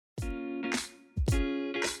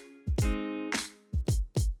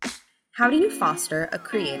How do you foster a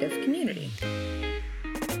creative community?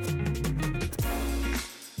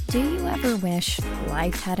 Do you ever wish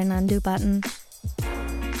life had an undo button?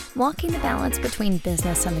 Walking the balance between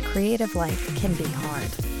business and the creative life can be hard.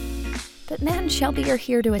 But Matt and Shelby are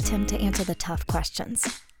here to attempt to answer the tough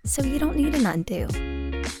questions, so you don't need an undo.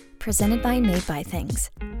 Presented by Made by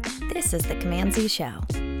Things. This is the CMD-Z Show.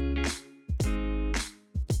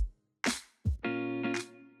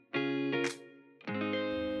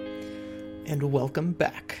 And welcome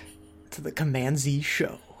back to the CMD-Z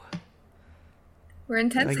Show. We're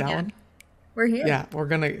intense again. One? We're here. Yeah,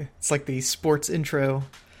 it's like the sports intro.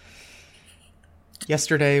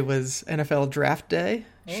 Yesterday was NFL draft day.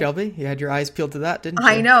 Oh. Shelby, you had your eyes peeled to that, didn't you?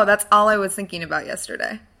 I know. That's all I was thinking about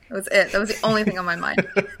yesterday. That was it. That was the only thing on my mind.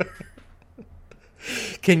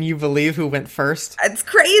 Can you believe who went first? It's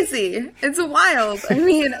crazy. It's wild. I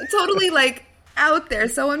mean, totally like out there.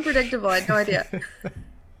 So unpredictable. I had no idea.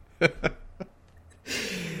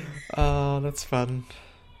 Oh, that's fun.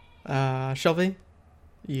 Shelby,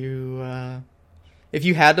 if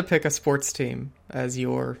you had to pick a sports team as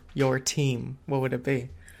your team, what would it be?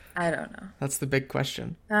 I don't know. That's the big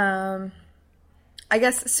question. I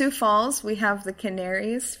guess Sioux Falls, we have the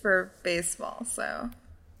Canaries for baseball, so.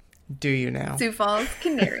 Do you now? Sioux Falls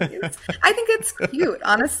Canaries. I think it's cute.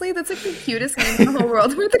 Honestly, that's like the cutest name in the whole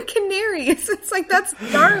world. We're the Canaries. It's like, that's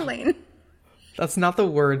darling. That's not the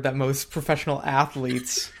word that most professional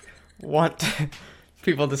athletes want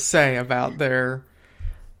people to say about their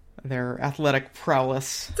athletic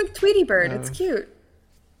prowess. It's like Tweety Bird. It's cute.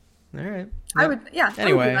 All right. I would, yeah.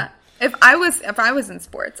 Anyway, I would do that. If I was in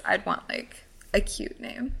sports, I'd want like a cute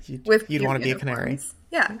name. You'd want to be a canary.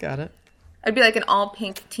 Yeah. Got it. I'd be like an all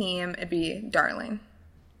pink team. It'd be darling.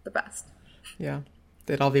 The best. Yeah.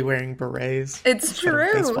 They'd all be wearing berets. It's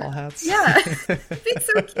true. Baseball hats. Yeah. It'd be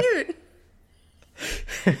so cute.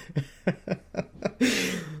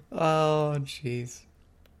 Oh, jeez.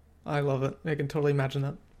 I love it. I can totally imagine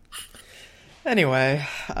that. Anyway,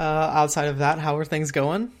 outside of that, how are things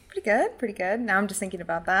going? Pretty good. Now I'm just thinking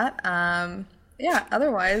about that. Yeah,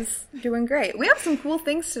 otherwise, doing great. We have some cool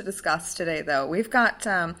things to discuss today, though. We've got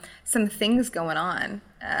some things going on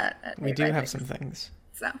at We do have some things.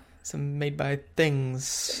 So. Some made by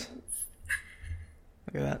things.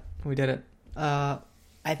 Look at that. We did it. I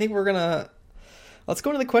think let's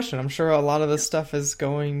go into the question. I'm sure a lot of this stuff is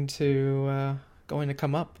going to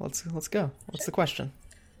come up. Let's go. What's the question?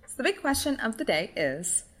 So the big question of the day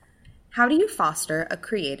is, how do you foster a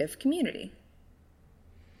creative community?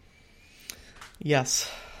 Yes.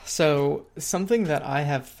 So something that I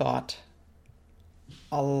have thought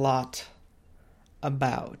a lot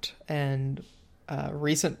about, and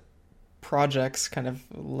recent projects kind of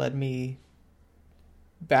led me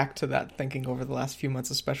back to that thinking over the last few months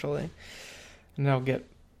especially. And I'll get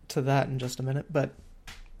to that in just a minute. But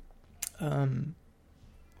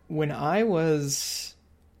when I was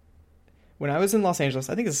in Los Angeles,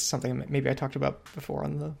 I think this is something maybe I talked about before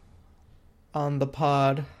on the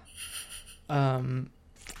pod,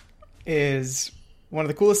 is one of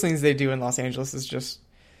the coolest things they do in Los Angeles is just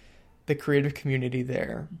the creative community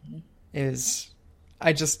there. Mm-hmm.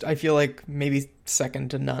 I feel like maybe second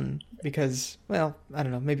to none because, well, I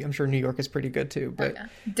don't know, maybe I'm sure New York is pretty good too, but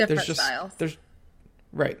different styles.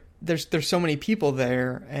 There's so many people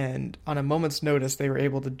there, and on a moment's notice, they were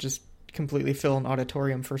able to just completely fill an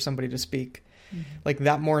auditorium for somebody to speak. Mm-hmm. Like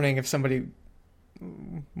that morning, if somebody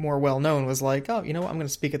more well-known was like, oh, you know what, I'm going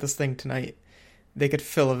to speak at this thing tonight, they could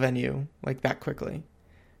fill a venue like that quickly.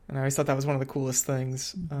 And I always thought that was one of the coolest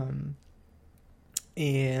things. Mm-hmm.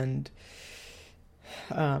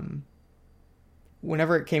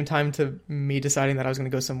 Whenever it came time to me deciding that I was going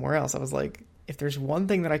to go somewhere else, I was like, if there's one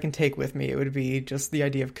thing that I can take with me, it would be just the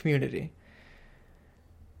idea of community.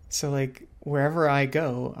 So like wherever I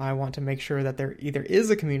go, I want to make sure that there either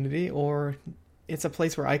is a community or it's a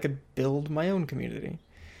place where I could build my own community.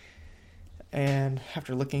 And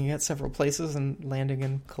after looking at several places and landing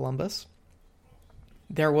in Columbus,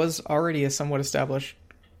 there was already a somewhat established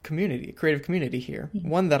community, creative community here. Mm-hmm.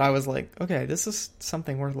 One that I was like, okay, this is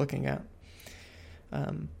something worth looking at.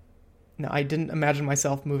 Now, I didn't imagine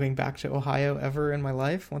myself moving back to Ohio ever in my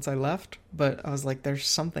life once I left, but I was like, there's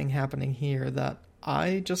something happening here that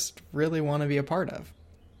I just really want to be a part of.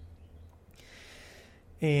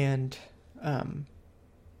 And I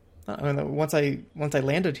don't know, once I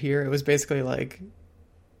landed here, it was basically like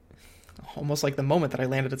almost like the moment that I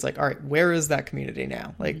landed, it's like, all right, where is that community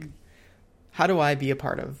now? Like, how do I be a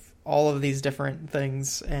part of all of these different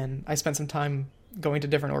things? And I spent some time going to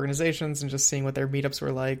different organizations and just seeing what their meetups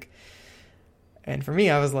were like. And for me,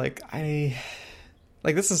 I was like, I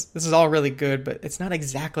Like, this is all really good, but it's not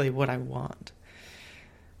exactly what I want.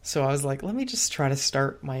 So I was like, let me just try to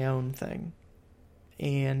start my own thing.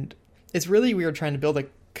 And it's really weird trying to build a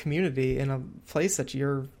community in a place that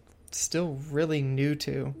you're still really new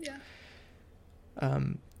to. Yeah.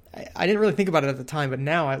 I didn't really think about it at the time, but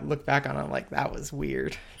now I look back on it, I'm like, that was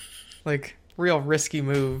weird. Like, real risky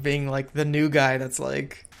move, being like the new guy that's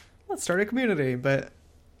like, let's start a community. But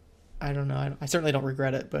I don't know. I certainly don't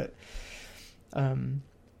regret it. But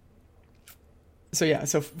so yeah,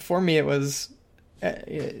 so for me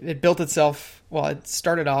it built itself. Well, it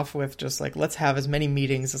started off with just like, let's have as many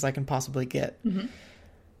meetings as I can possibly get. Mm-hmm.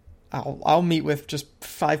 I'll meet with just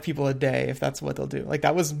 5 people a day if that's what they'll do. Like,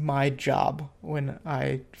 that was my job when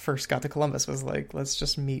I first got to Columbus, was like, let's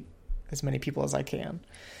just meet as many people as I can.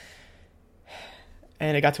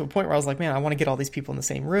 And it got to a point where I was like, man, I want to get all these people in the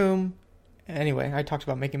same room. Anyway, I talked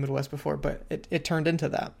about Making Midwest before, but it turned into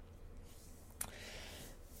that.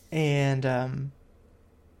 And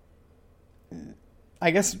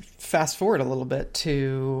I guess fast forward a little bit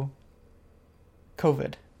to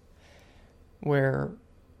COVID, where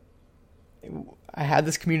I had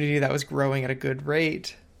this community that was growing at a good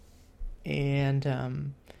rate. And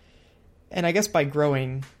I guess by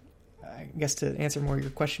growing, I guess to answer more of your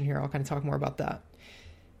question here, I'll kind of talk more about that.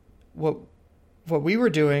 What we were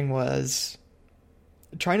doing was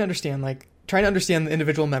trying to understand the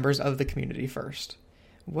individual members of the community first.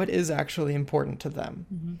 What is actually important to them?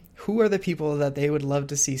 Mm-hmm. Who are the people that they would love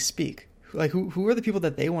to see speak? Like, who are the people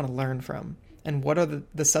that they want to learn from? And what are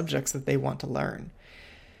the subjects that they want to learn?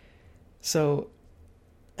 So,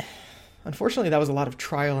 unfortunately, that was a lot of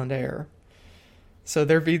trial and error. So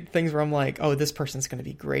there'd be things where I'm like, oh, this person's going to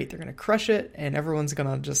be great. They're going to crush it, and everyone's going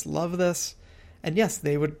to just love this. And yes,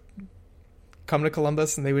 they would come to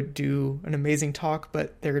Columbus and they would do an amazing talk,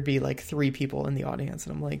 but there would be like 3 people in the audience.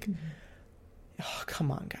 And I'm like, oh,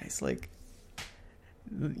 come on, guys. Like,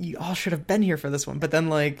 you all should have been here for this one. But then,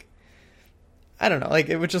 like, I don't know. Like,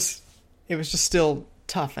 it was just still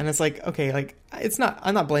tough. And it's like, okay, like,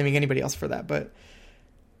 I'm not blaming anybody else for that, but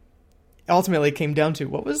ultimately it came down to,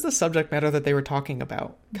 what was the subject matter that they were talking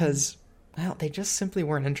about? Because, well, they just simply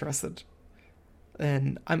weren't interested.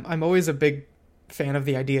 And I'm always a big fan of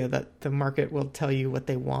the idea that the market will tell you what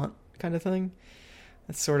they want, kind of thing.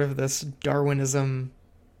 It's sort of this Darwinism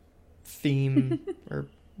theme or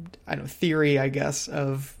theory, I guess,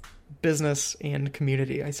 of business and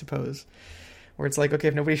community, I suppose. Where it's like, okay,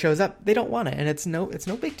 if nobody shows up, they don't want it. And it's no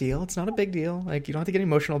big deal. It's not a big deal. Like, you don't have to get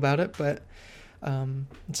emotional about it, but it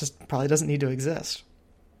just probably doesn't need to exist.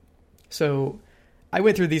 So I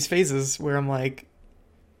went through these phases where I'm like,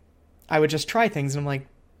 I would just try things and I'm like,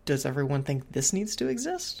 does everyone think this needs to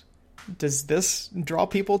exist? Does this draw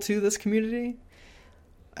people to this community?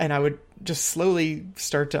 And I would just slowly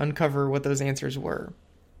start to uncover what those answers were.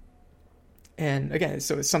 And again,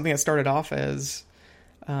 so it's something that started off as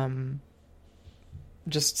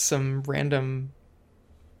just some random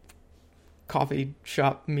coffee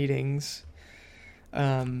shop meetings,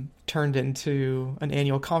 turned into an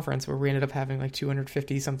annual conference where we ended up having like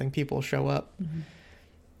 250 something people show up. Mm-hmm.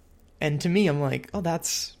 And to me, I'm like, oh,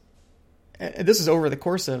 this is over the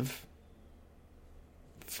course of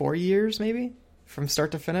 4 years, maybe, from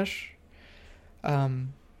start to finish.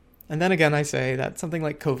 And then again, I say that something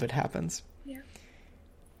like COVID happens. Yeah.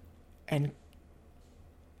 And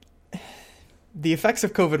the effects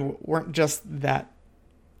of COVID weren't just that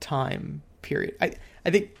time period. I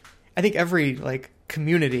think every like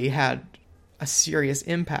community had a serious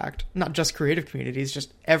impact, not just creative communities,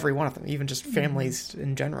 just every one of them, even just families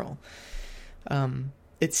in general.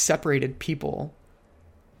 It separated people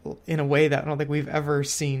in a way that I don't think we've ever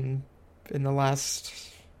seen in the last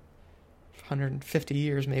 150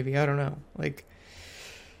 years, maybe. I don't know. Like,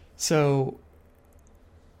 so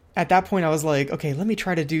at that point I was like, okay, let me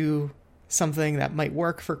try to do something that might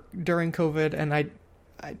work for during COVID. And I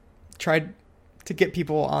tried to get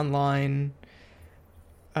people online,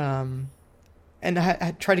 and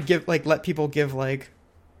I tried to let people give like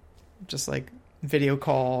just like video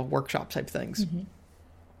call workshop type things. Mm-hmm.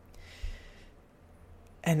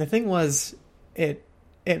 And the thing was, it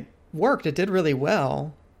worked. It did really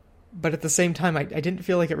well, but at the same time, I didn't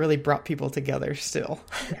feel like it really brought people together still.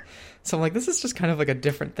 Yeah. So I'm like, this is just kind of like a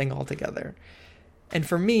different thing altogether. And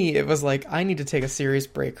for me, it was like, I need to take a serious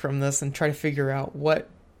break from this and try to figure out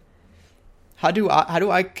how do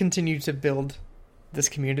I continue to build this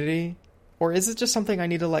community, or is it just something I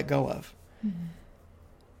need to let go of? Mm-hmm.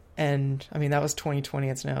 And I mean, that was 2020.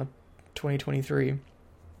 It's now 2023.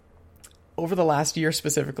 Over the last year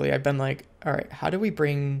specifically, I've been like, all right, how do we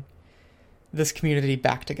bring this community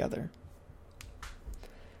back together?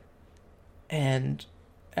 And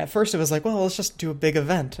at first it was like, well, let's just do a big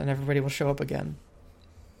event and everybody will show up again.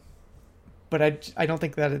 But I don't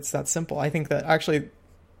think that it's that simple. I think that actually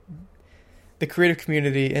the creative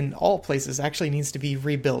community in all places actually needs to be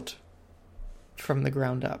rebuilt from the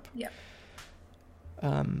ground up. Yeah.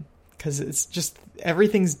 Because it's just,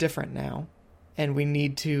 everything's different now, and we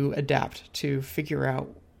need to adapt to figure out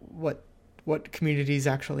what communities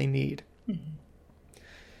actually need. Mm-hmm.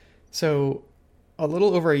 So a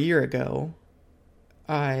little over a year ago,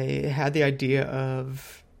 I had the idea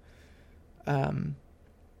of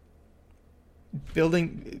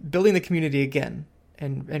building the community again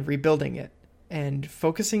and rebuilding it and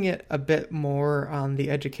focusing it a bit more on the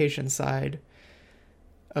education side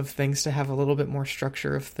of things, to have a little bit more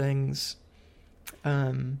structure of things.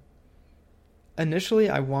 Initially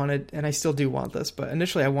I wanted, and I still do want this, but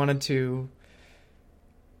initially I wanted to,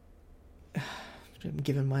 I'm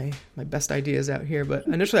giving my best ideas out here, but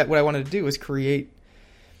initially what I wanted to do was create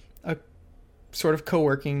a sort of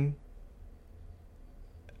co-working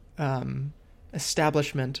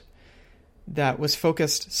establishment that was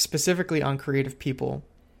focused specifically on creative people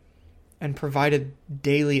and provided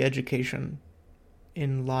daily education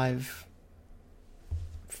in live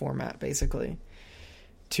format, basically,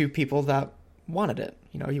 to people that wanted it.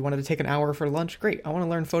 You know, you wanted to take an hour for lunch, great. I want to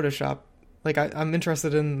learn Photoshop. Like, I'm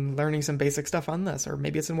interested in learning some basic stuff on this, or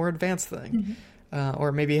maybe it's a more advanced thing. Mm-hmm.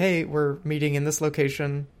 Or maybe, hey, we're meeting in this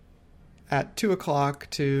location at 2:00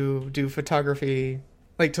 to do photography,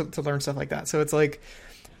 like to learn stuff like that. So it's like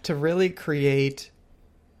to really create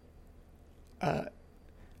a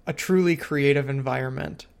truly creative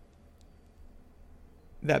environment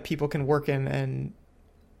that people can work in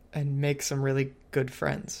and make some really good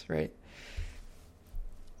friends, right?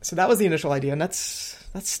 So that was the initial idea, and that's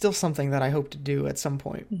still something that I hope to do at some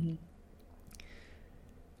point. Mm-hmm.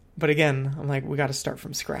 But again, I'm like, we got to start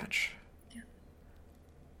from scratch. Yeah.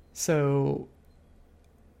 So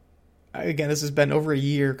again, this has been over a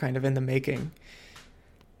year kind of in the making.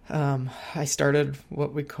 I started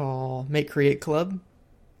what we call Make Create Club.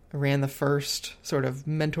 I ran the first sort of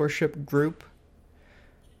mentorship group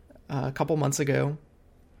a couple months ago.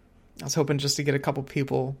 I was hoping just to get a couple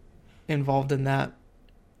people involved in that,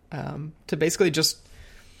 to basically just,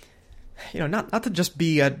 not to just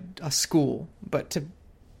be a school, but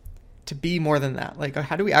to be more than that. Like,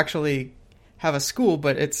 how do we actually have a school,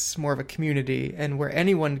 but it's more of a community, and where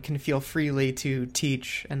anyone can feel freely to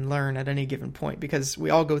teach and learn at any given point, because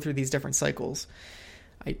we all go through these different cycles.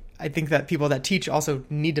 I think that people that teach also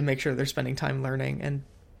need to make sure they're spending time learning, and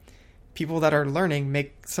people that are learning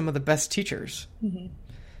make some of the best teachers. Mm-hmm.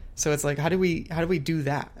 So it's like, how do we do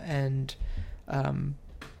that? And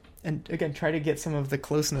again, try to get some of the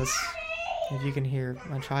closeness. If you can hear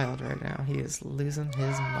my child right now, he is losing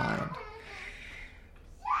his mind.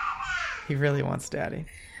 He really wants daddy.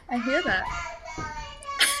 I hear that.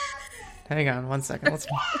 Hang on one second.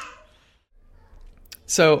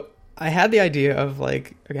 So I had the idea of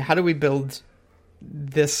like, okay, how do we build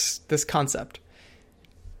this concept?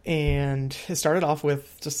 And it started off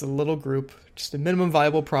with just a little group, just a minimum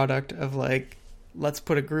viable product of like, let's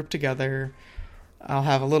put a group together. I'll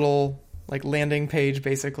have a little like landing page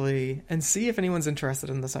basically, and see if anyone's interested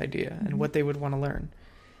in this idea and what they would want to learn.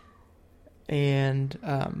 And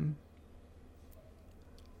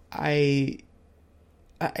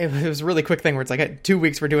it was a really quick thing where it's like, 2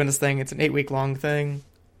 weeks we're doing this thing. It's an 8-week long thing.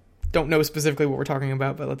 Don't know specifically what we're talking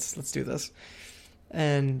about, but let's do this.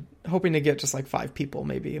 And hoping to get just like 5 people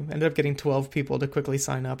maybe. Ended up getting 12 people to quickly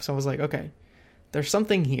sign up. So I was like, okay, there's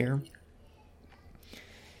something here.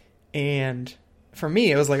 And for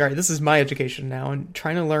me, it was like, all right, this is my education now, and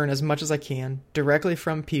trying to learn as much as I can directly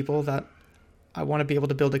from people that I want to be able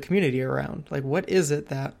to build a community around. Like, what is it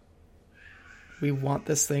that we want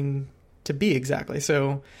this thing to be exactly?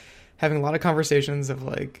 So having a lot of conversations of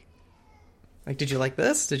like, did you like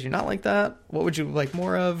this? Did you not like that? What would you like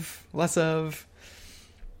more of, less of?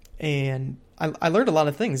 And I learned a lot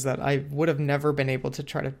of things that I would have never been able to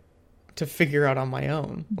try to figure out on my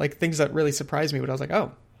own. Like things that really surprised me, but I was like,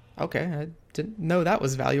 oh, okay, I didn't know that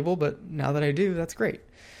was valuable, but now that I do, that's great.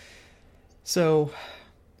 So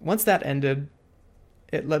once that ended,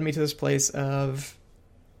 it led me to this place of,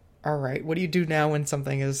 all right, what do you do now when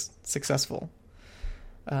something is successful?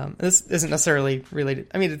 This isn't necessarily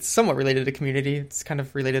related. I mean, it's somewhat related to community. It's kind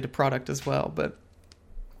of related to product as well. But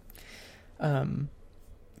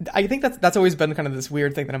I think that's always been kind of this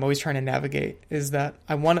weird thing that I'm always trying to navigate, is that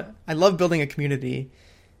I love building a community,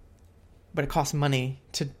 but it costs money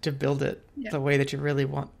to build it the way that you really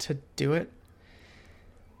want to do it.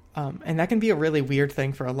 And that can be a really weird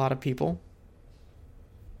thing for a lot of people.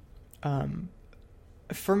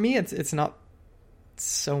 For me, it's not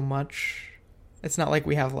so much. It's not like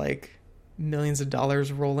we have like millions of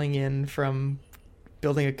dollars rolling in from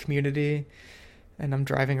building a community, and I'm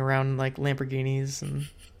driving around like Lamborghinis and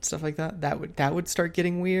stuff like that. That would start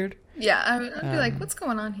getting weird. Yeah, I'd be like, what's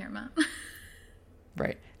going on here, Matt?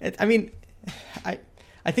 Right. I mean, I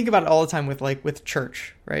think about it all the time with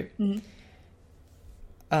church, right? Mm-hmm.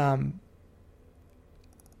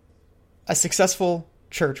 A successful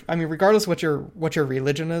church, I mean, regardless what your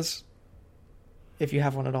religion is, if you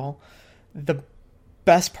have one at all, the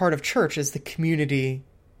best part of church is the community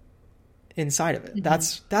inside of it.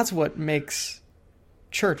 Mm-hmm. That's what makes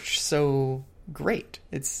church so great.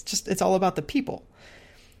 It's all about the people.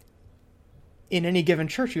 In any given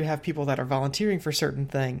church, you have people that are volunteering for certain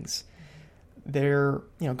things. They're,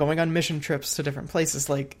 going on mission trips to different places.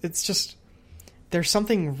 Like, it's just, there's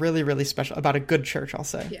something really, really special about a good church, I'll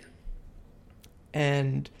say. Yeah.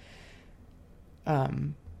 And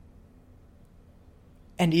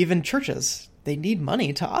even churches, they need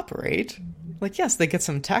money to operate. Mm-hmm. Like, yes, they get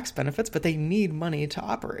some tax benefits, but they need money to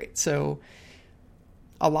operate. So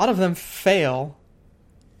a lot of them fail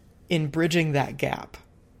in bridging that gap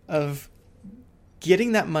of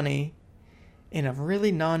getting that money in a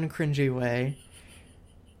really non-cringy way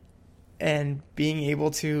and being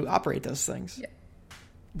able to operate those things. Yeah.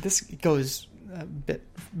 This goes a bit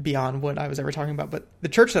beyond what I was ever talking about, but the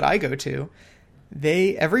church that I go to,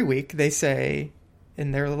 every week they say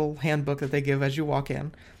in their little handbook that they give as you walk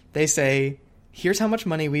in, they say, here's how much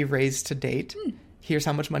money we've raised to date. Here's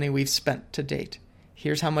how much money we've spent to date.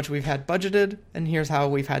 Here's how much we've had budgeted, and here's how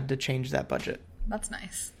we've had to change that budget. That's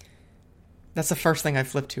nice. That's the first thing I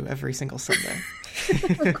flip to every single Sunday.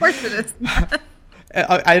 Of course it is.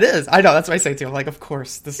 It is. I know. That's what I say too. I'm like, of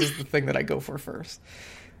course, this is the thing that I go for first.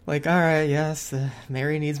 Like, all right, yes,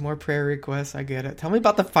 Mary needs more prayer requests. I get it. Tell me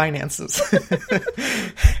about the finances.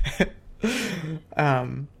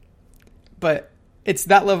 But it's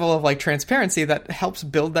that level of like transparency that helps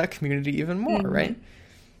build that community even more, mm-hmm. right?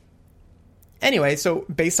 Anyway, so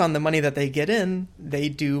based on the money that they get in, they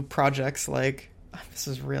do projects like, this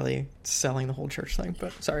is really selling the whole church thing,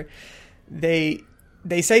 but sorry. They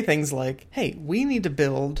say things like, hey, we need to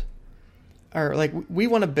build, or like, we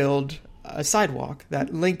want to build a sidewalk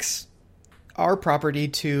that links our property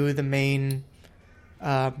to the main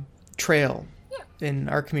trail in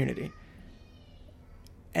our community.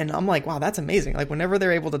 And I'm like, wow, that's amazing. Like, whenever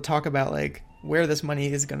they're able to talk about like where this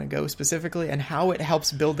money is going to go specifically and how it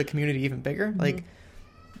helps build the community even bigger, mm-hmm. like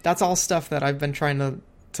that's all stuff that I've been trying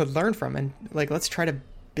to learn from, and like, let's try to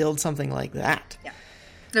build something like that. Yeah.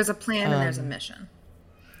 There's a plan and there's a mission.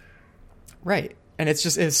 Right. And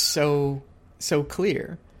it's so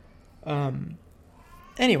clear.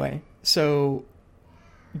 Anyway, so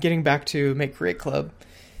getting back to Make Create Club,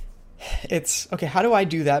 it's okay, how do I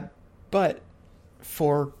do that but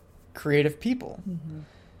for creative people? Mm-hmm.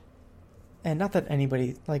 And not that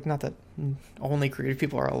only creative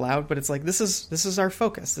people are allowed, but it's like, this is our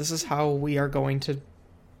focus. This is how we are going to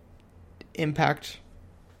impact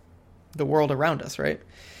the world around us, right?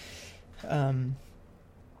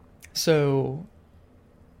 So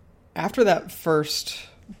after that first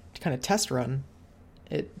kind of test run,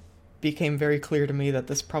 it became very clear to me that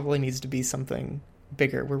this probably needs to be something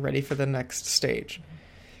bigger. We're ready for the next stage.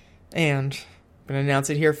 And I'm going to announce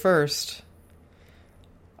it here first.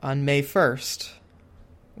 On May 1st,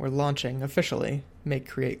 we're launching officially Make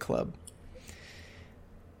Create Club.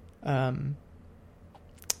 And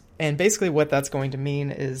basically what that's going to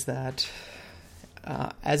mean is that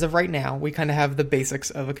as of right now, we kind of have the basics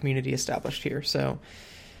of a community established here. So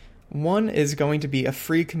one is going to be a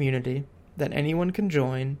free community that anyone can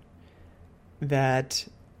join, that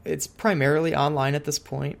it's primarily online at this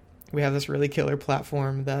point. We have this really killer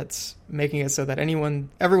platform that's making it so that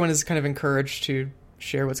everyone is kind of encouraged to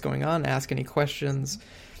share what's going on, ask any questions,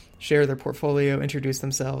 share their portfolio, introduce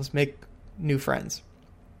themselves, make new friends.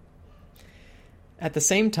 At the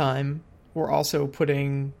same time, we're also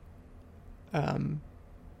putting kind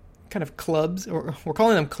of clubs, or we're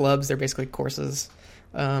calling them clubs, they're basically courses,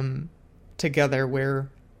 together where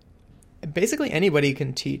basically anybody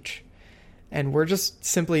can teach. And we're just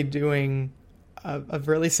simply doing a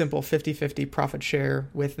really simple 50-50 profit share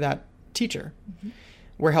with that teacher. Mm-hmm.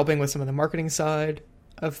 We're helping with some of the marketing side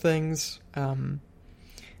of things.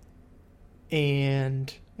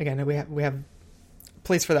 And again, we have a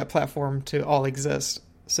place for that platform to all exist.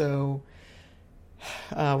 So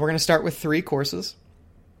we're going to start with 3 courses.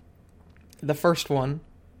 The first one,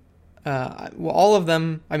 all of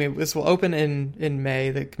them, this will open in May.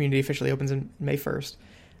 The community officially opens in May 1st.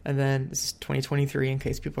 And then this is 2023 in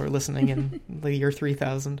case people are listening in the year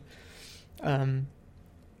 3000.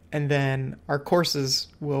 And then our courses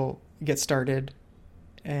will get started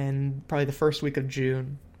in probably the first week of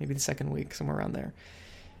June, maybe the second week, somewhere around there.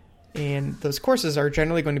 And those courses are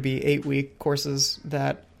generally going to be 8-week courses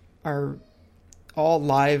that are all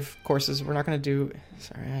live courses. We're not going to do...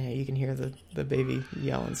 Sorry, you can hear the baby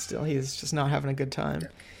yelling still. He's just not having a good time.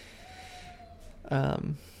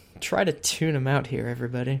 Try to tune him out here,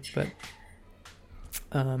 everybody. But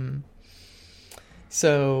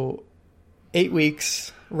so 8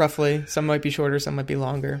 weeks, roughly. Some might be shorter, some might be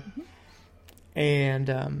longer.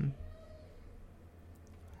 And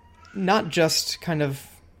not just kind of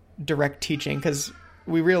direct teaching, because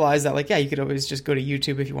we realize that, like, yeah, you could always just go to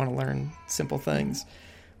YouTube if you want to learn simple things.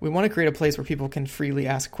 We want to create a place where people can freely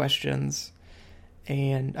ask questions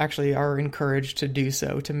and actually are encouraged to do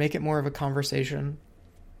so, to make it more of a conversation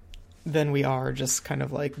than we are just kind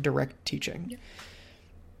of like direct teaching.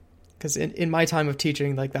 Because in my time of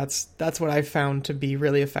teaching, like that's what I've found to be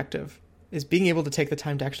really effective, is being able to take the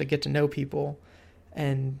time to actually get to know people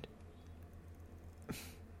and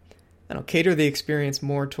cater the experience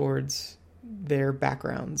more towards their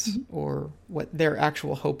backgrounds or what their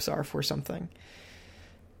actual hopes are for something.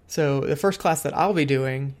 So the first class that I'll be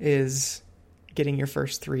doing is getting your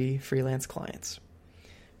first 3 freelance clients.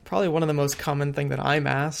 Probably one of the most common thing that I'm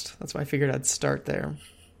asked. That's why I figured I'd start there.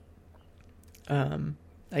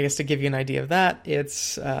 I guess to give you an idea of that,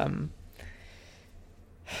 it's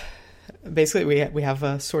basically we have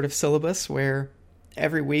a sort of syllabus where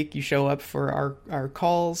every week you show up for our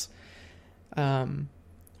calls.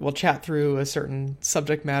 We'll chat through a certain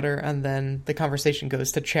subject matter, and then the conversation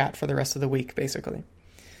goes to chat for the rest of the week, basically.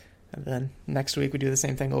 And then next week we do the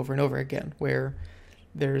same thing over and over again, where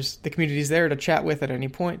there's the community's there to chat with at any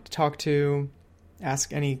point, to talk to,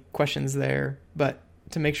 ask any questions there, but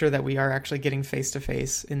to make sure that we are actually getting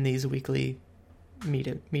face-to-face in these weekly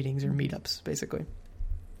meetings or meetups, basically.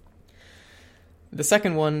 The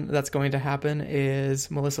second one that's going to happen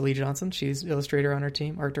is Melissa Lee Johnson. She's illustrator on our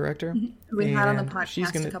team, art director. We had on the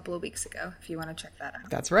podcast a couple of weeks ago, if you want to check that out.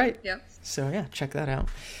 That's right. Yep. So yeah, check that out.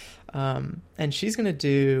 And she's going to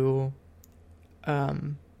do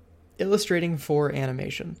illustrating for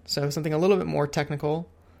animation. So something a little bit more technical,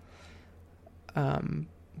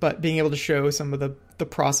 but being able to show some of the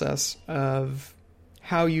process of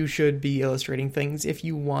how you should be illustrating things if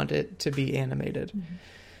you want it to be animated.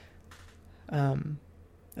 And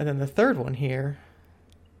then the third one here.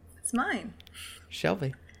 It's mine.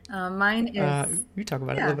 Shelby. Mine is... you talk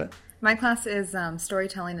about it a little bit. My class is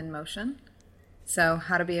storytelling in motion. So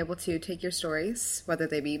how to be able to take your stories, whether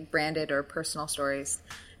they be branded or personal stories,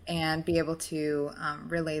 and be able to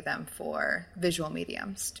relay them for visual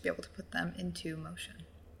mediums, to be able to put them into motion.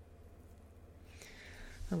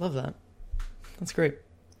 I love that. That's great.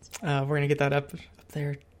 We're going to get that up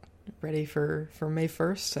there ready for May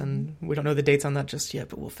 1st, and we don't know the dates on that just yet,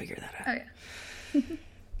 but we'll figure that out. Oh,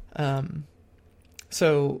 yeah.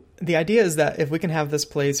 So the idea is that if we can have this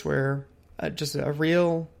place where just a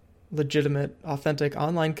real, legitimate, authentic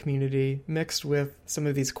online community mixed with some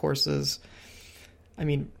of these courses, I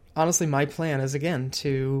mean, honestly, my plan is, again,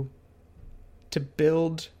 to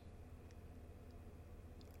build...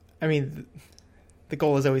 I mean... The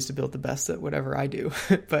goal is always to build the best at whatever I do,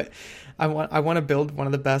 but I want to build one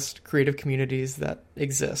of the best creative communities that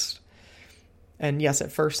exist. And yes, at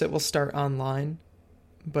first it will start online,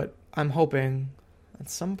 but I'm hoping at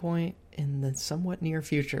some point in the somewhat near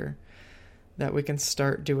future that we can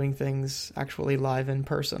start doing things actually live in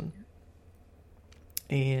person.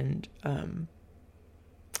 And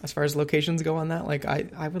as far as locations go on that, like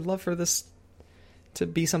I would love for this to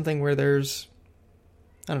be something where there's,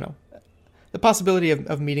 I don't know, the possibility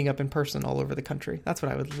of meeting up in person all over the country. That's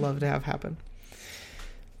what I would love to have happen.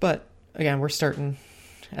 But again, we're starting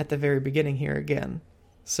at the very beginning here again.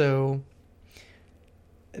 So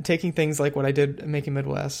taking things like what I did at Making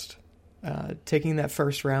Midwest, taking that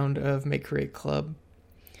first round of Make Create Club,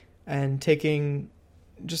 and taking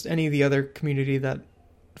just any of the other community that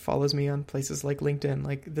follows me on places like LinkedIn.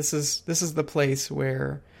 Like this is the place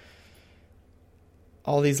where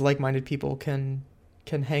all these like-minded people can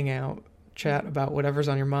hang out, chat about whatever's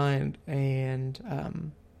on your mind,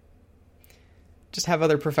 and just have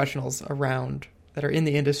other professionals around that are in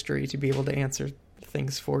the industry to be able to answer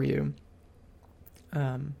things for you.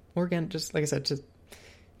 Or again, just like I said,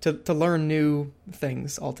 to learn new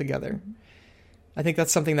things altogether. I think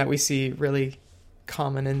that's something that we see really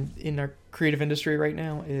common in our creative industry right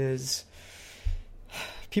now is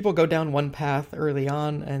people go down one path early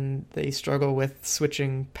on and they struggle with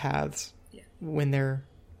switching paths when they're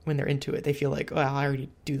into it. They feel like, well, I already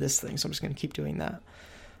do this thing, so I'm just going to keep doing that.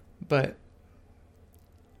 But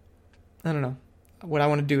I don't know. what I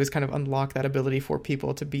want to do is kind of unlock that ability for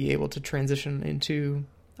people to be able to transition into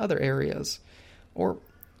other areas. Or,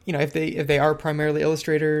 you know, if they are primarily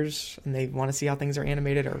illustrators and they want to see how things are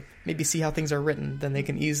animated or maybe see how things are written, then they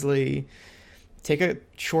can easily take a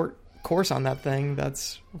short course on that thing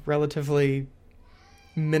that's relatively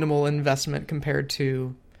minimal investment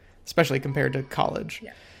especially compared to college,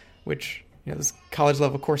 which, you know, those college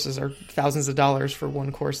level courses are thousands of dollars for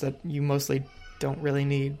one course that you mostly don't really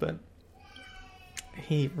need, but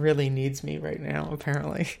he really needs me right now,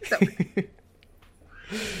 apparently.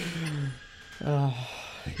 Oh,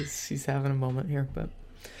 he's having a moment here, but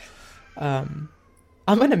I'm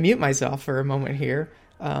going to mute myself for a moment here.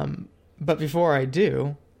 But before I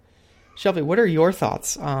do, Shelby, what are your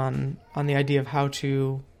thoughts on the idea of how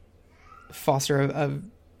to foster a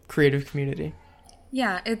creative community?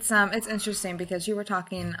 Yeah, it's interesting because you were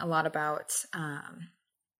talking a lot about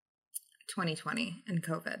 2020 and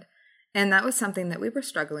COVID. And that was something that we were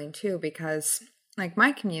struggling too, because like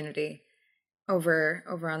my community over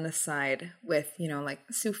on this side with, you know, like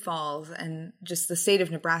Sioux Falls and just the state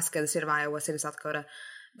of Nebraska, the state of Iowa, state of South Dakota,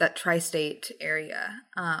 that tri-state area,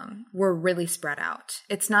 were really spread out.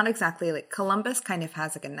 It's not exactly like Columbus kind of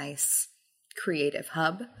has like a nice creative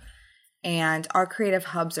hub, and our creative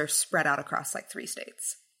hubs are spread out across like 3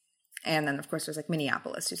 states. And then of course there's like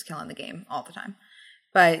Minneapolis, who's killing the game all the time.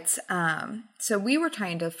 But so we were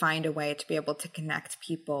trying to find a way to be able to connect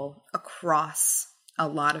people across a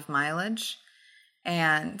lot of mileage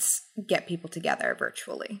and get people together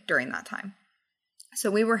virtually during that time.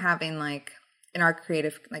 So we were having like in my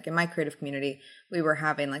creative community, we were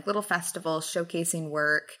having like little festivals showcasing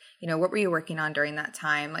work. You know, what were you working on during that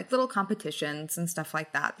time? Like little competitions and stuff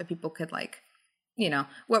like that people could like, you know,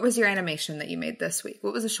 what was your animation that you made this week?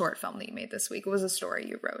 What was a short film that you made this week? What was a story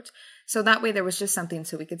you wrote? So that way there was just something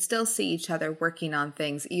so we could still see each other working on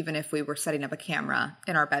things, even if we were setting up a camera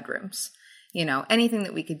in our bedrooms, you know, anything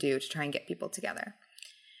that we could do to try and get people together.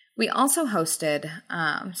 We also hosted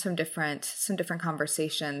some different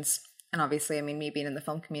conversations. And obviously, I mean, me being in the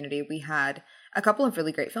film community, we had a couple of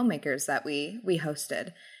really great filmmakers that we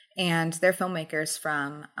hosted. And they're filmmakers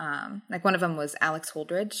from, like one of them was Alex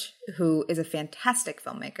Holdridge, who is a fantastic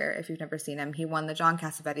filmmaker. If you've never seen him, he won the John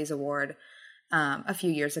Cassavetes Award a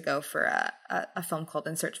few years ago for a film called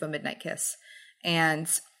In Search of a Midnight Kiss. And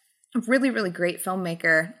a really, really great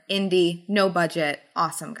filmmaker, indie, no budget,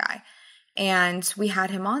 awesome guy. And we had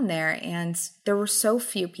him on there, and there were so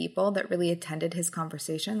few people that really attended his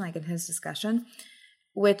conversation, like in his discussion,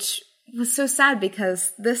 which was so sad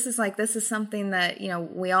because this is something that, you know,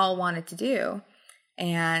 we all wanted to do.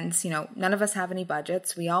 And, you know, none of us have any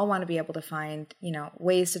budgets. We all want to be able to find, you know,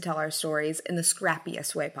 ways to tell our stories in the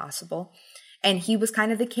scrappiest way possible. And he was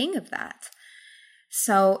kind of the king of that.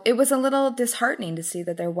 So it was a little disheartening to see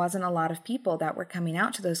that there wasn't a lot of people that were coming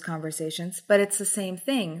out to those conversations, but it's the same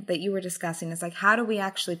thing that you were discussing. It's like, how do we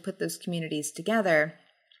actually put those communities together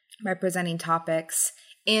by presenting topics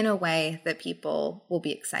in a way that people will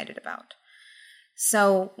be excited about?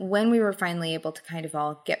 So when we were finally able to kind of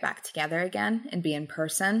all get back together again and be in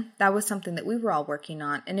person, that was something that we were all working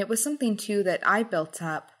on. And it was something too that I built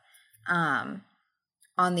up,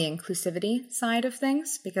 on the inclusivity side of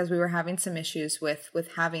things, because we were having some issues with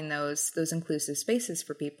having those inclusive spaces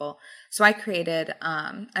for people. So I created,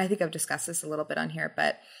 I think I've discussed this a little bit on here,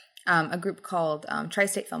 but a group called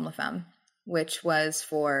Tri-State Film La Femme, which was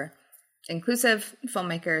for inclusive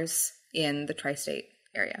filmmakers in the tri-state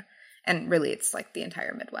area. And really, it's like the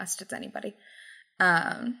entire Midwest. It's anybody.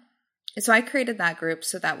 So I created that group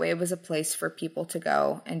so that way it was a place for people to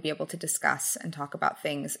go and be able to discuss and talk about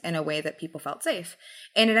things in a way that people felt safe.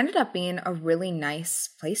 And it ended up being a really nice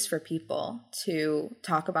place for people to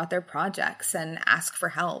talk about their projects and ask for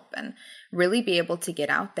help and really be able to get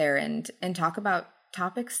out there and talk about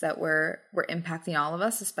topics that were impacting all of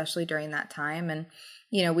us, especially during that time. And,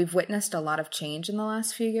 you know, we've witnessed a lot of change in the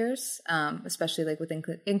last few years, especially like with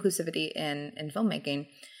inclusivity in filmmaking.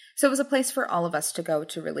 So it was a place for all of us to go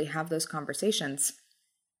to really have those conversations.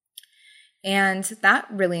 And that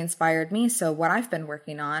really inspired me. So what I've been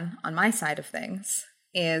working on my side of things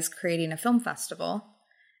is creating a film festival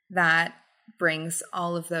that brings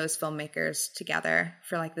all of those filmmakers together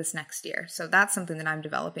for like this next year. So that's something that I'm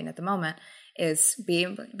developing at the moment, is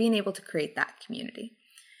being able to create that community.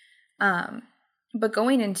 But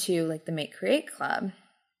going into like the Make Create Club,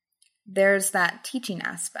 there's that teaching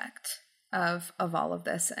aspect of all of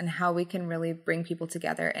this and how we can really bring people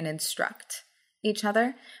together and instruct each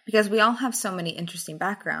other, because we all have so many interesting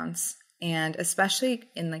backgrounds. And especially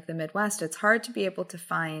in like the Midwest, it's hard to be able to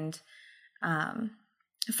find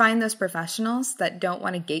those professionals that don't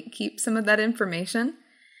want to gatekeep some of that information.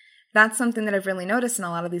 that's something that I've really noticed in a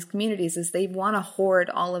lot of these communities is they want to hoard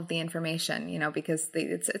all of the information, because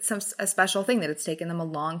it's a special thing that it's taken them a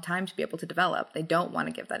long time to be able to develop. They don't want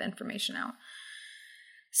to give that information out.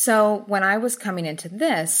 So when I was coming into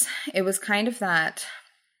this, it was kind of that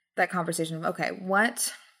conversation of, okay,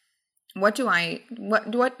 what do I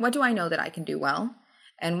know that I can do well,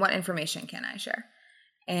 and what information can I share,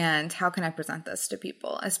 and how can I present this to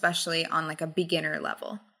people, especially on like a beginner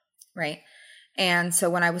level, right? And so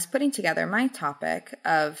when I was putting together my topic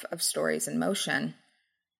of stories in motion,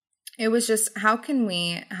 it was just how can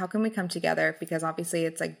we come together, because obviously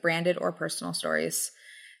it's like branded or personal stories,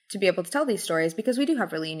 to be able to tell these stories, because we do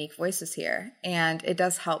have really unique voices here. And it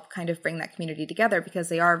does help kind of bring that community together, because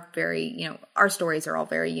they are very, our stories are all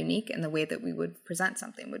very unique, and the way that we would present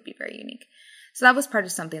something would be very unique. So that was part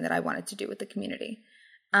of something that I wanted to do with the community.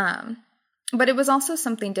 But it was also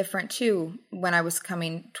something different too when I was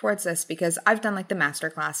coming towards this, because I've done like the master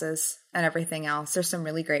classes and everything else. There's some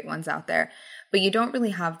really great ones out there, but you don't really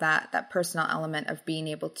have that personal element of being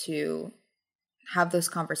able to have those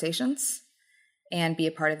conversations and be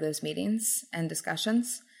a part of those meetings and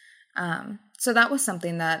discussions. So that was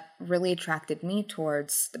something that really attracted me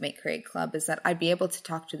towards the Make Create Club, is that I'd be able to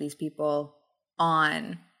talk to these people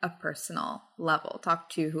on a personal level, talk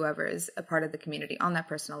to whoever is a part of the community on that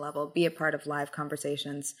personal level, be a part of live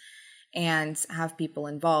conversations, and have people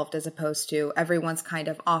involved, as opposed to everyone's kind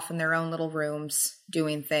of off in their own little rooms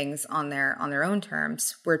doing things on their own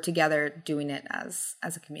terms. We're together doing it as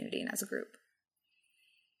a community and as a group.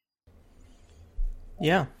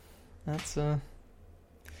 Yeah, that's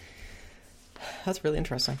really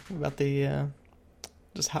interesting about the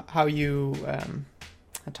just how you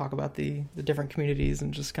talk about the different communities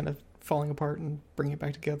and just kind of falling apart and bringing it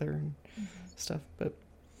back together and stuff. But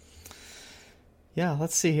yeah,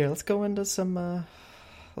 let's see here. Let's go into some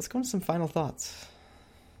final thoughts.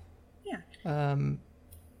 Yeah.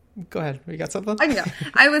 Go ahead. You got something? I can go.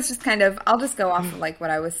 I was just I'll just go off of like what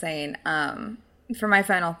I was saying. For my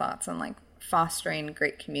final thoughts on like fostering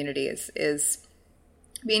great communities is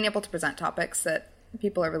being able to present topics that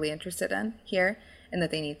people are really interested in here and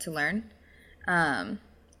that they need to learn.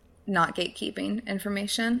 Not gatekeeping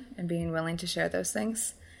information and being willing to share those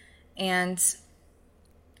things. And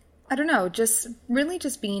I don't know, just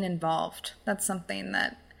being involved. That's something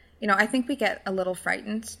that, I think we get a little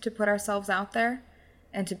frightened to put ourselves out there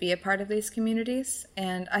and to be a part of these communities.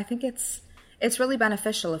 And I think it's really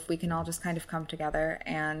beneficial if we can all just kind of come together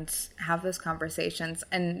and have those conversations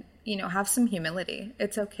and, have some humility.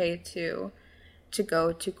 It's okay to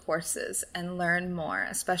go to courses and learn more,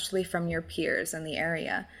 especially from your peers in the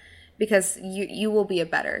area, because you will be a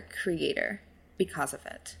better creator because of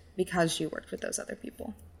it, because you worked with those other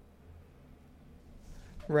people.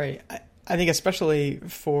 Right. I think especially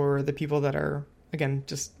for the people that are, again,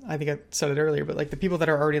 I think I said it earlier, but like the people that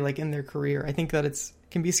are already like in their career, I think that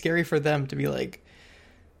can be scary for them to be like,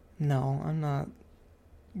 no,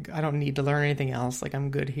 I don't need to learn anything else. Like I'm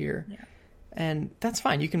good here. Yeah. And that's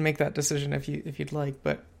fine. You can make that decision if you'd like,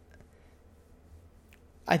 but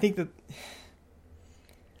I think that,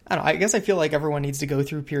 I don't know, I guess I feel like everyone needs to go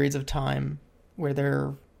through periods of time where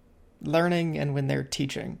they're learning and when they're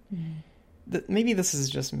teaching. Mm-hmm. Maybe this is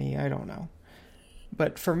just me. I don't know.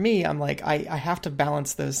 But for me, I'm like, I have to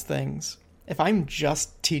balance those things. If I'm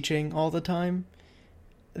just teaching all the time,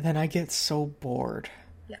 then I get so bored.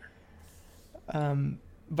 Yeah.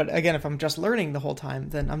 But again, if I'm just learning the whole time,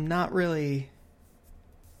 then I'm not really,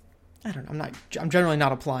 I'm generally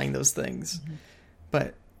not applying those things. Mm-hmm.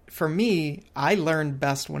 But for me, I learn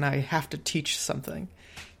best when I have to teach something.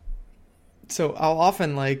 So I'll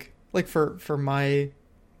often like for my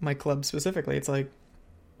club specifically, it's like,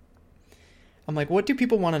 I'm like, what do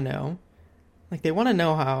people want to know? Like, they want to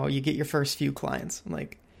know how you get your first few clients. I'm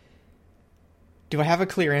like, do I have a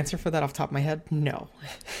clear answer for that off the top of my head? No.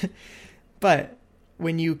 But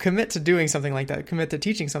when you commit to doing something like that, commit to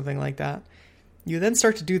teaching something like that, you then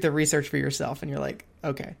start to do the research for yourself. And you're like,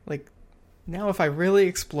 okay, like now if I really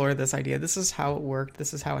explore this idea, this is how it worked,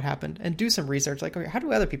 this is how it happened, and do some research, like, okay, how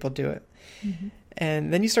do other people do it? Mm-hmm.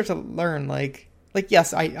 And then you start to learn, like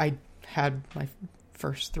yes, I had my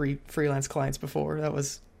first 3 freelance clients before. That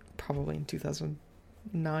was probably in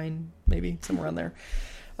 2009, maybe somewhere around there.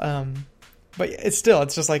 But it's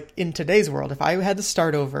just like in today's world, if I had to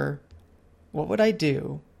start over, what would I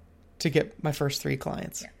do to get my first 3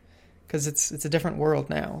 clients? Because it's a different world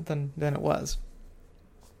now than it was.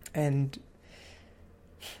 And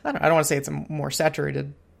I don't want to say it's a more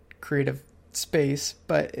saturated creative space,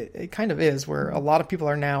 but it kind of is, where a lot of people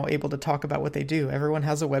are now able to talk about what they do. Everyone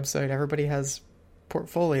has a website. Everybody has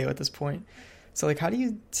portfolio at this point. So like, how do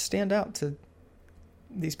you stand out to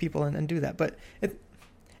these people and do that. But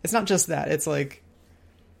it's not just that. It's like,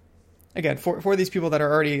 again, for these people that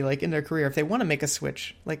are already like in their career, if they want to make a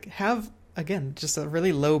switch, like have, again, just a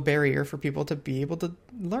really low barrier for people to be able to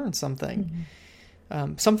learn something.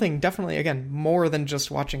 Mm-hmm. Something definitely, again, more than just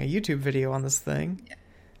watching a YouTube video on this thing. Yeah.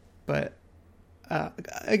 But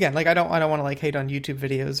again, like I don't want to like hate on YouTube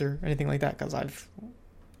videos or anything like that, because I've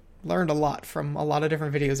learned a lot from a lot of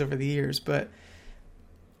different videos over the years. But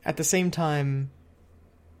at the same time,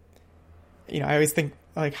 you know, I always think,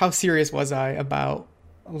 like, how serious was I about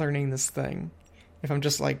learning this thing if I'm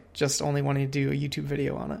just only wanting to do a YouTube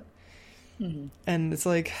video on it? Mm-hmm. And it's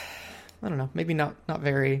like, I don't know, maybe not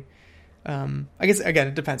very, I guess, again,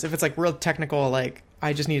 it depends. If it's like real technical, like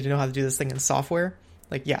I just need to know how to do this thing in software,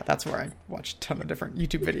 like, yeah, that's where I watch a ton of different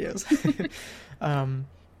YouTube videos.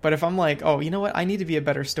 But if I'm like, oh, you know what, I need to be a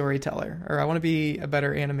better storyteller, or I want to be a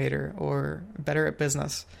better animator, or better at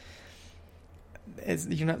business,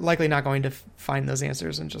 you're likely not going to find those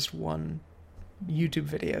answers in just one YouTube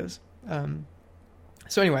videos.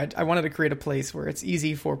 So anyway, I wanted to create a place where it's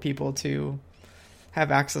easy for people to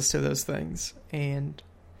have access to those things, and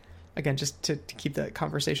again, just to keep that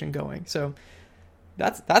conversation going. So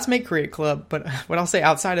that's Make Create Club. But what I'll say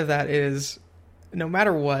outside of that is, no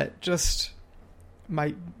matter what, just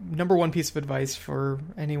my number one piece of advice for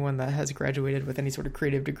anyone that has graduated with any sort of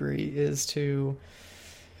creative degree is to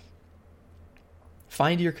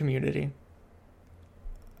find your community.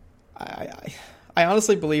 I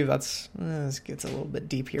honestly believe that's, this gets a little bit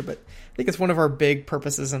deep here, but I think it's one of our big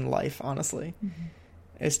purposes in life, honestly,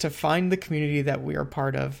 is to find the community that we are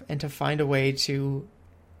part of and to find a way to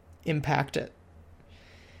impact it.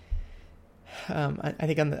 I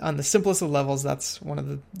think on the simplest of levels, that's one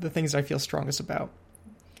of the things that I feel strongest about.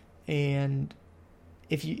 And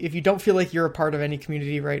if you don't feel like you're a part of any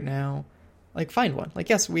community right now, like, find one. Like,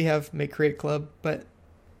 yes, we have Make Create Club, but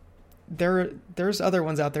there's other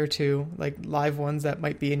ones out there too, like live ones that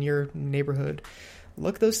might be in your neighborhood.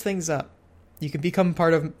 Look those things up. You can become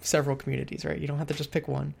part of several communities, right? You don't have to just pick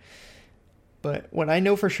one. But what I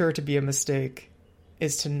know for sure to be a mistake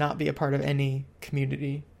is to not be a part of any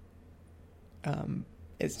community.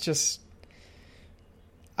 It's just,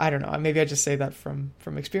 I don't know, maybe I just say that from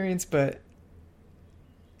experience, but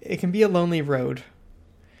it can be a lonely road.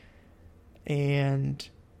 And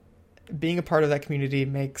being a part of that community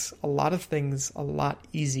makes a lot of things a lot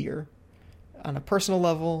easier on a personal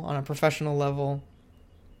level, on a professional level.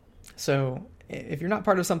 So if you're not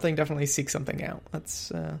part of something, definitely seek something out.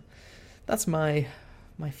 That's my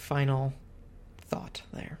final thought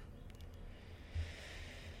there.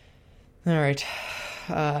 All right.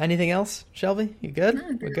 Anything else, Shelby? You good?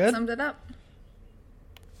 No, we're good? Summed it up.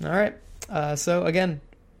 All right. So again,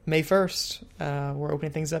 May 1st, we're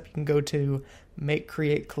opening things up. You can go to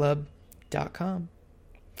makecreateclub.com.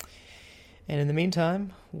 And in the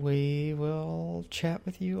meantime, we will chat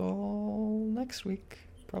with you all next week.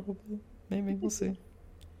 Probably. Maybe. We'll see.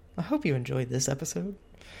 I hope you enjoyed this episode.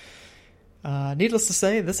 Needless to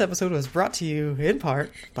say, this episode was brought to you in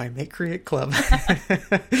part by Make Create Club.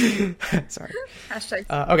 Sorry. Hashtag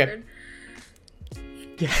okay.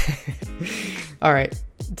 Yeah. All right.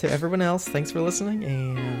 To everyone else, thanks for listening,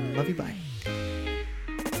 and love you. Bye.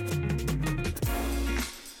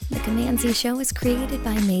 The CMD-Z Show is created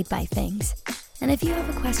by Made by Things. And if you have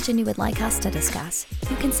a question you would like us to discuss,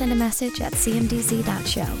 you can send a message at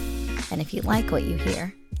CMD-Z.show. And if you like what you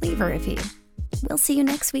hear, leave a review. We'll see you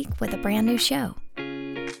next week with a brand new show.